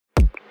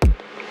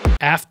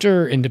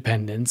after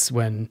independence,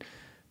 when,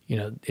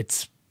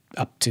 it's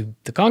up to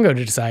the Congo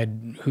to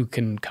decide who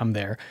can come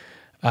there,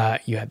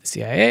 you had the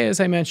CIA, as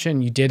I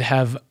mentioned. You did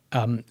have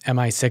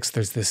MI6.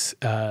 There's this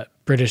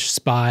British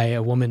spy,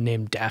 a woman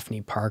named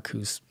Daphne Park,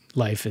 whose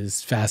life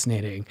is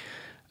fascinating.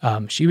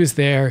 She was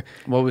there.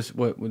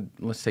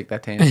 Let's take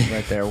that tangent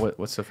right there.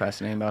 What's so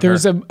fascinating about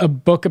There's her? a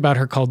book about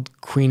her called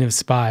Queen of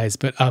Spies,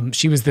 but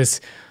she was this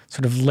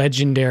sort of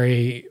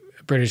legendary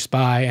British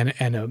spy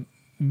and a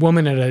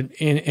woman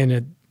in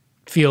a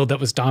field that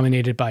was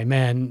dominated by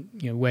men,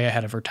 way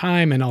ahead of her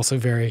time, and also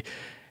very,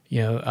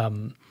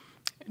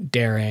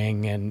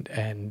 daring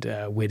and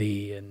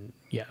witty, and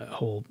a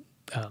whole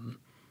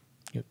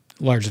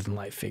larger than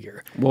life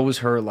figure. What was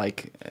her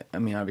like? I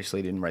mean,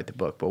 obviously, you didn't write the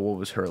book, but what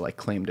was her like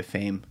claim to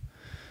fame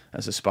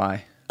as a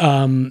spy?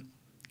 I'm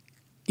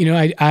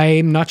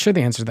not sure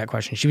the answer to that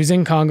question. She was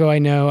in Congo, I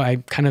know. I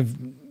kind of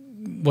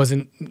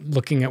wasn't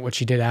looking at what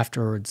she did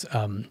afterwards,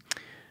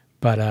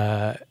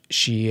 but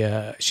she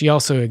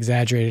also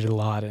exaggerated a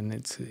lot, and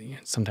it's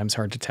sometimes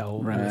hard to tell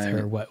with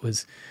her what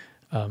was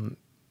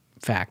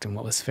fact and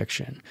what was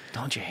fiction.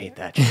 Don't you hate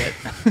that shit?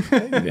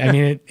 I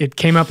mean, it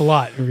came up a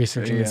lot in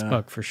researching this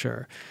book, for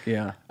sure.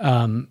 Yeah.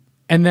 And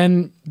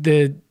then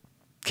the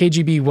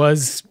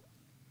KGB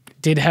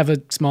did have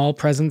a small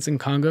presence in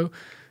Congo.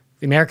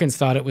 The Americans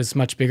thought it was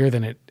much bigger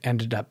than it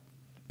ended up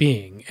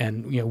being.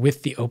 And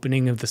with the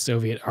opening of the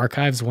Soviet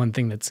archives, one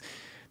thing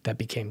that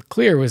became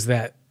clear was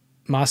that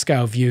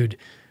Moscow viewed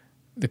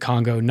the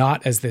Congo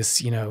not as this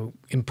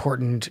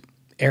important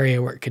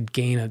area where it could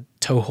gain a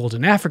toehold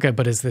in Africa,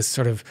 but as this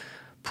sort of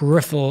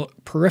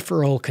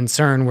peripheral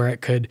concern where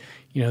it could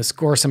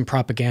score some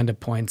propaganda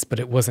points, but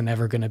it wasn't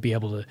ever going to be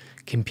able to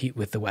compete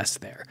with the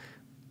West there.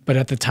 But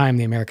at the time,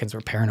 the Americans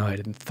were paranoid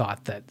and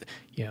thought that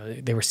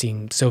they were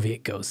seeing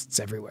Soviet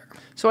ghosts everywhere.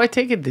 So I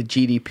take it the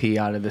GDP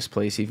out of this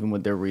place, even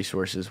with their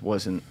resources,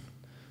 wasn't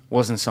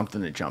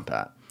something to jump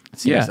at. It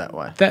seems that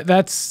way.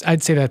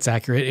 I'd say that's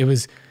accurate. It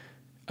was,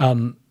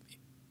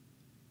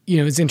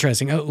 it's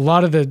interesting. A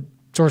lot of the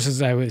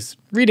sources I was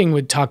reading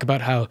would talk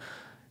about how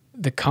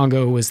the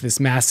Congo was this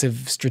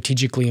massive,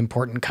 strategically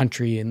important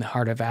country in the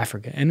heart of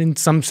Africa. And in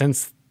some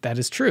sense, that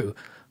is true.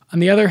 On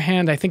the other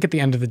hand, I think at the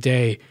end of the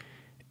day,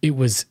 it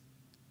was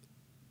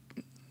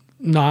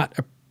not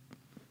a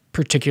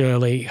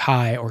particularly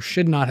high, or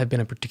should not have been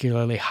a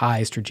particularly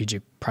high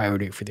strategic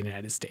priority for the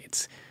United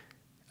States.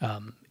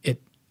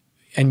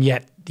 And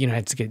yet the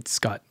United States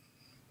got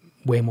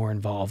way more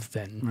involved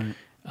than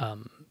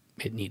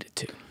it needed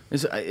to.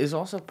 Is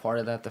also part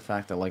of that the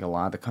fact that like a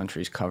lot of the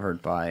country's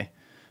covered by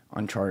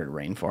uncharted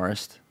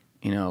rainforest,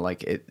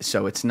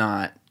 so it's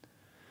not.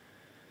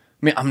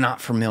 I mean, I'm not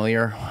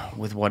familiar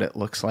with what it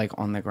looks like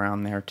on the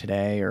ground there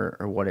today, or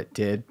what it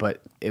did,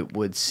 but it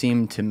would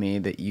seem to me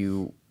that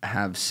you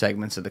have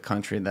segments of the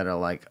country that are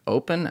like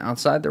open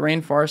outside the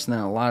rainforest, and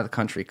then a lot of the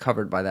country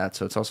covered by that.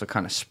 So it's also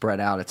kind of spread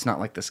out. It's not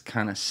like this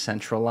kind of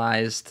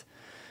centralized,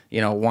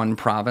 one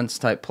province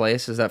type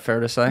place. Is that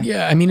fair to say?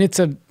 Yeah, I mean, it's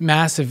a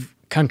massive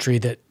country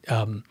that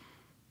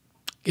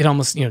it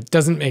almost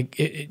doesn't make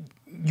it.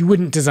 You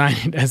wouldn't design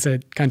it as a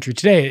country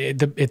today.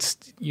 It's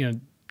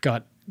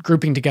got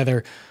grouping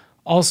together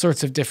all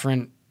sorts of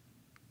different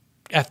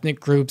ethnic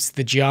groups.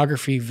 The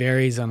geography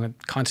varies on a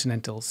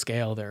continental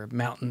scale. There are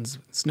mountains,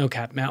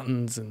 snow-capped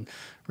mountains, and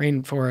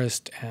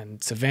rainforest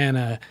and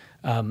savanna,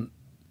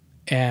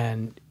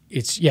 and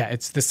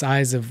it's the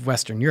size of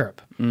Western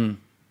Europe.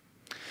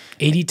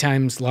 80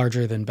 times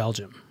larger than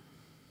Belgium.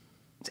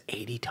 It's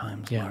 80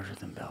 times larger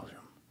than Belgium.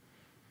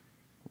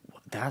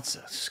 That's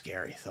a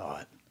scary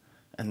thought.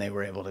 And they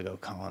were able to go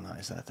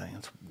colonize that thing.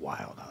 It's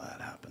wild how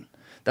that happened.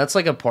 That's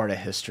like a part of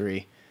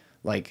history.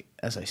 Like,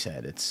 as I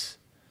said,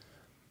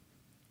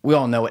 we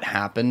all know it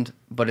happened,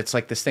 but it's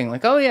like this thing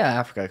like, oh yeah,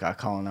 Africa got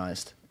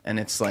colonized. And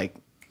it's like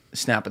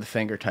snap of the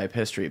finger type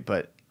history.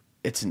 But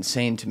it's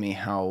insane to me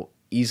how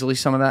easily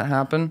some of that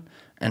happened,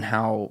 and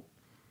how,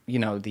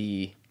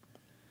 the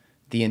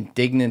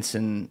indignance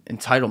and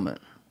entitlement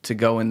to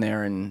go in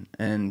there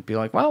and be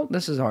like, well,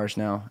 this is ours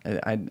now.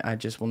 I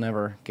just will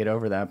never get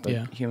over that.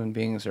 But human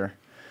beings are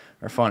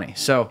funny.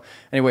 So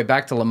anyway,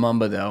 back to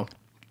Lumumba though.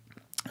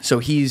 So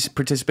he's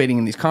participating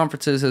in these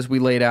conferences as we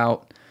laid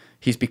out.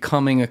 He's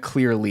becoming a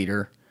clear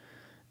leader.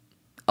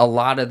 A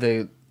lot of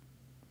the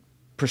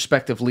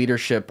prospective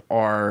leadership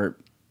are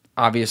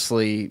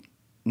obviously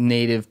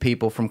native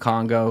people from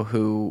Congo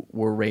who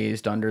were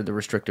raised under the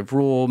restrictive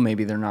rule.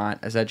 Maybe they're not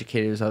as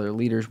educated as other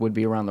leaders would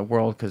be around the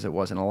world because it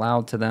wasn't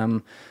allowed to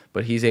them.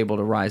 But he's able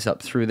to rise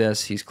up through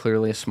this. He's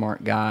clearly a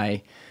smart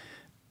guy.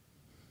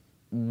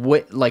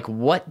 What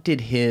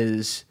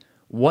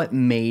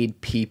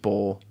made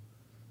people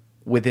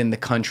within the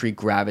country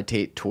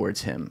gravitate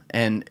towards him?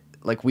 And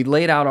like we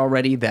laid out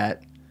already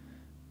that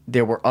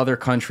there were other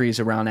countries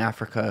around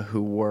Africa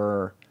who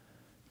were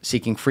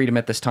seeking freedom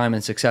at this time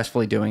and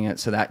successfully doing it.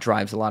 So that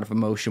drives a lot of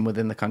emotion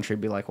within the country to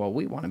be like, well,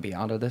 we want to be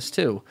out of this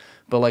too.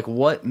 But like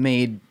what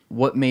made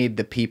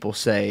the people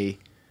say,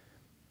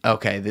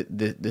 okay,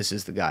 this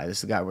is the guy. This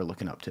is the guy we're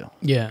looking up to?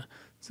 Yeah.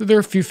 So there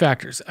are a few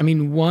factors. I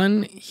mean,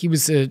 one, he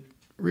was a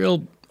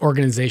real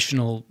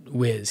organizational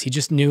whiz. He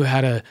just knew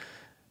how to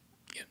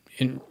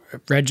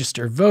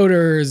register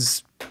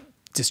voters,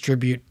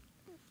 distribute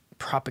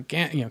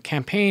propaganda,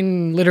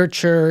 campaign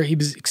literature. He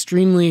was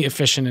extremely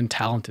efficient and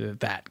talented at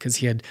that because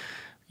he had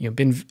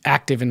been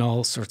active in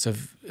all sorts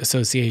of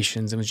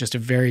associations and was just a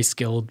very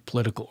skilled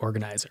political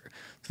organizer.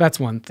 So that's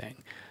one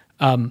thing.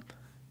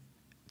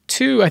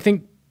 Two, I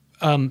think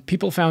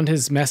people found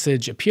his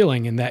message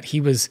appealing in that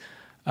he was,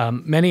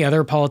 many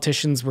other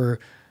politicians were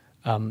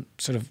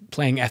sort of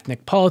playing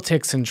ethnic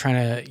politics and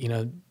trying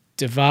to,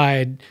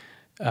 divide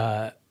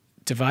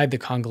the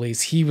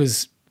Congolese. He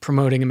was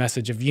promoting a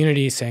message of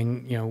unity,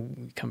 saying,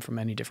 we come from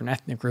many different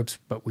ethnic groups,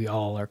 but we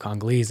all are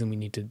Congolese and we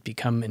need to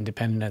become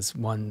independent as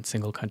one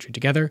single country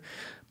together.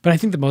 But I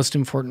think the most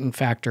important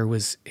factor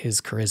was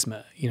his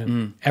charisma.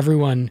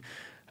 Everyone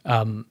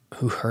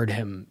who heard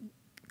him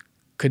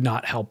could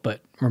not help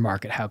but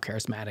remark at how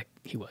charismatic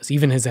he was.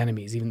 Even his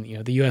enemies, even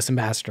the U.S.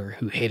 ambassador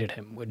who hated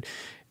him would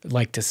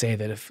like to say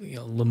that if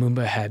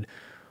Lumumba had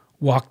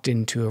walked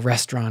into a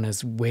restaurant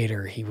as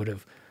waiter, he would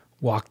have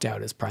walked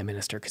out as prime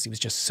minister because he was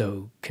just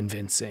so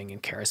convincing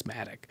and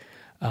charismatic.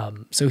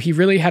 So he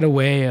really had a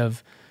way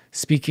of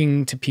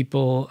speaking to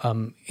people,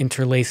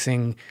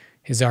 interlacing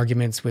his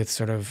arguments with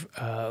sort of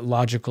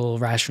logical,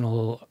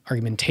 rational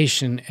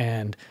argumentation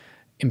and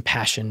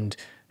impassioned,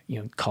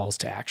 calls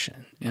to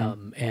action.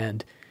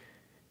 And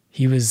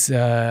he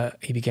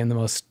became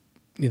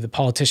the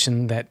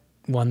politician that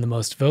won the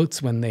most votes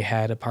when they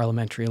had a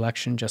parliamentary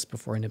election just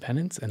before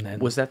independence. And then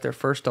was that their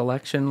first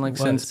election,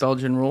 since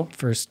Belgian rule?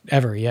 First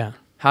ever, yeah.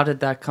 How did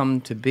that come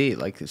to be?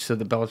 So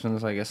the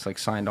Belgians, I guess,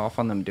 signed off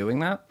on them doing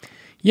that?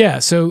 Yeah.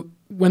 So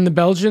when the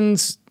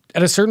Belgians,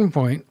 at a certain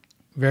point,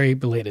 very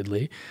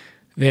belatedly,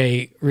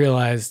 they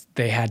realized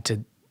they had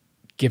to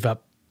give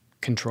up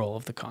control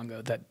of the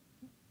Congo,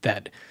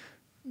 that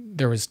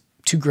there was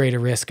too great a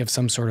risk of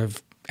some sort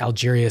of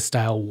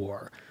Algeria-style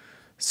war.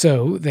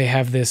 So they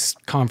have this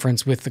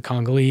conference with the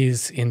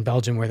Congolese in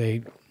Belgium where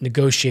they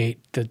negotiate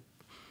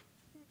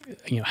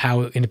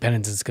how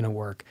independence is going to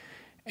work.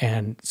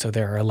 And so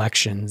there are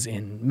elections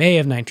in May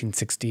of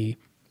 1960,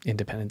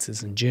 independence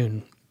is in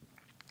June.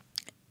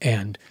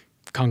 And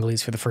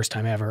Congolese, for the first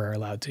time ever, are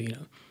allowed to,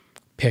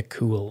 pick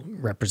who will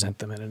represent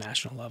them at a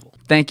national level.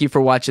 Thank you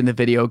for watching the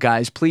video,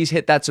 guys. Please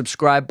hit that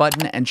subscribe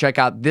button and check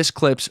out this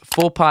clip's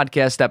full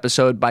podcast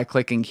episode by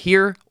clicking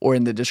here or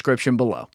in the description below.